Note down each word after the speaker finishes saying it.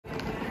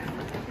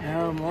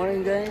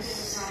Morning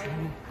guys.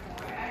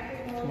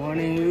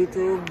 Morning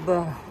YouTube.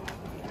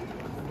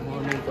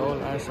 Morning to all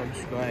our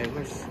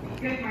subscribers.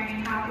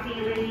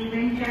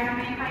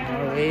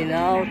 Our way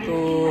now to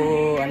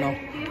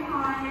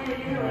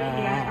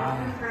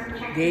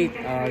gate.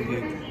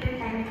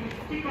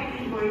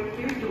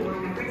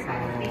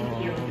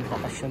 So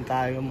bakasyon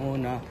tayo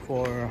muna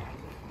for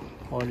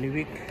Holy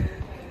Week.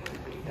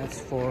 That's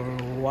for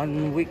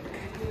 1 week.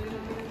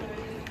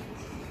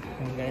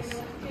 Okay guys.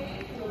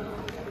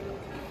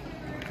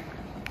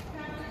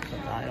 So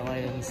tayo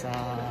ngayon sa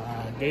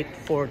gate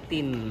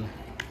 14.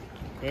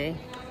 Okay.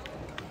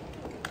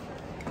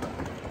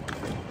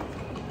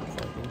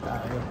 So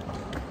tayo.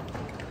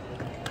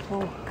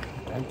 Oh,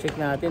 time check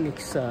natin,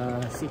 it's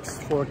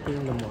 6:40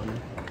 in the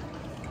morning.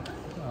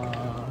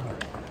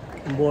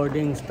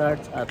 Boarding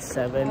starts at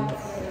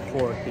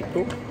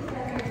 7:42.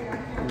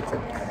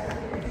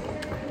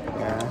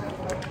 Yeah,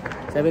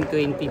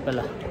 7:20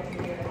 pala.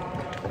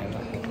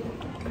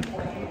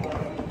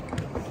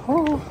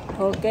 Oh,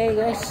 okay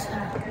guys.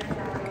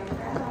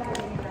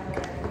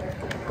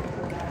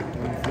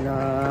 Na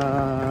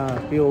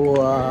few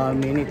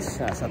minutes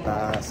sa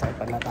taas ay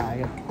pala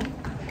tayo.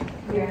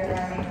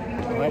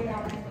 Alright.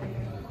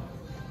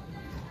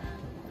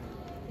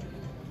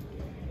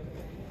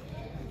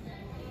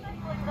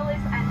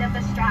 End of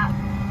the strap.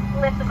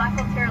 Lift the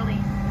buckle to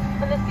release.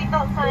 When the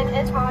seatbelt sign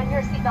is on,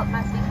 your seatbelt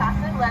must be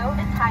fastened low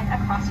and tied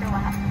across your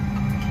lap.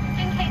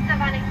 In case of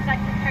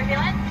unexpected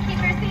turbulence, keep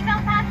your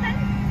seatbelt fastened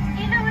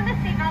even when the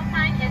seatbelt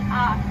sign is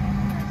off.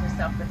 Protect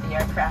yourself with the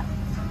aircraft.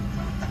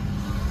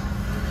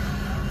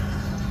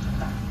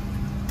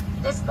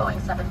 This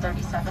Boeing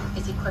 737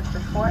 is equipped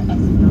with 4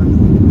 exit doors.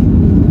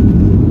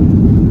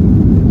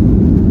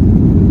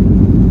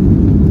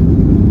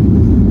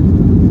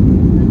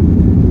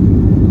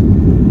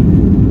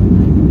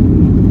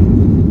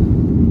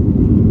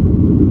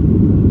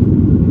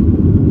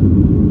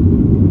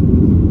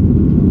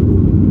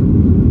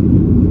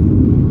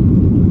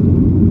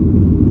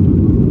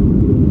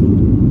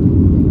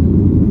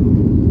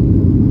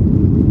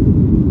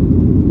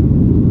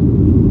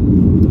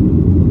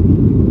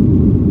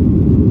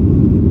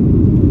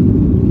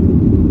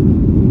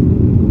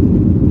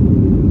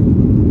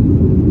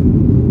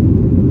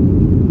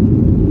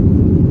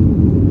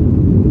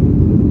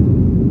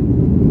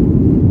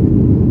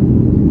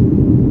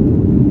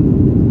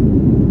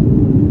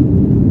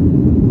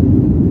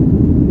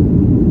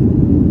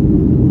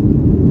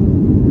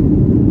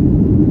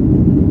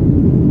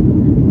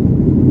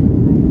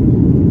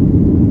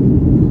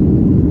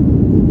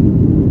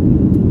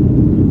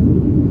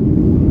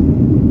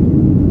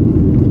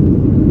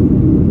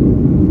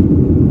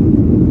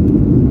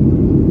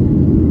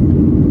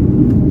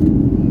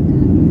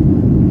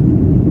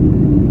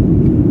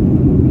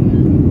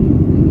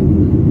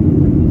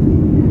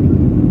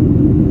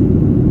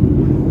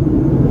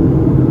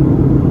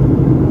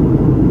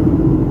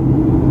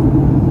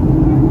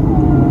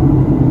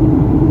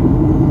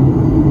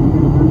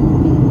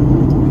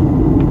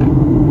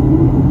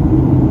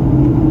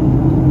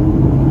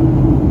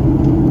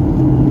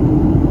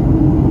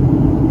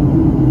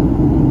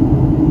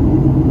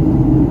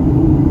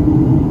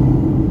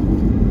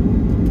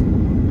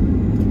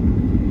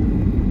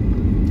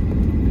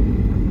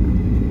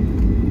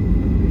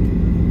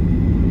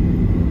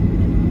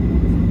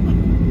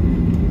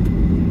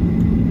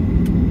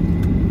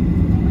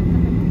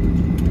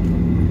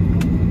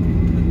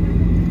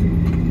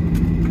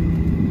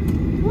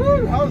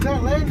 How's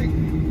that landing?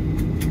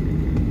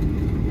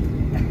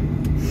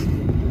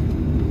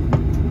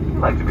 I'd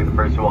like to be the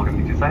first to welcome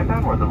you to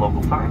Saipan, where the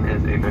local time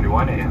is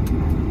 8:31 a.m.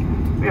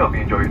 We hope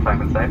you enjoy your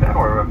time in Saipan,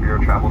 or wherever your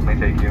travels may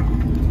take you.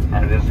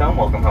 And it is home,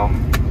 welcome home.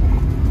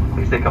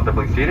 Please stay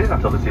comfortably seated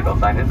until the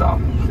seatbelt sign is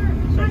off.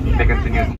 May continue.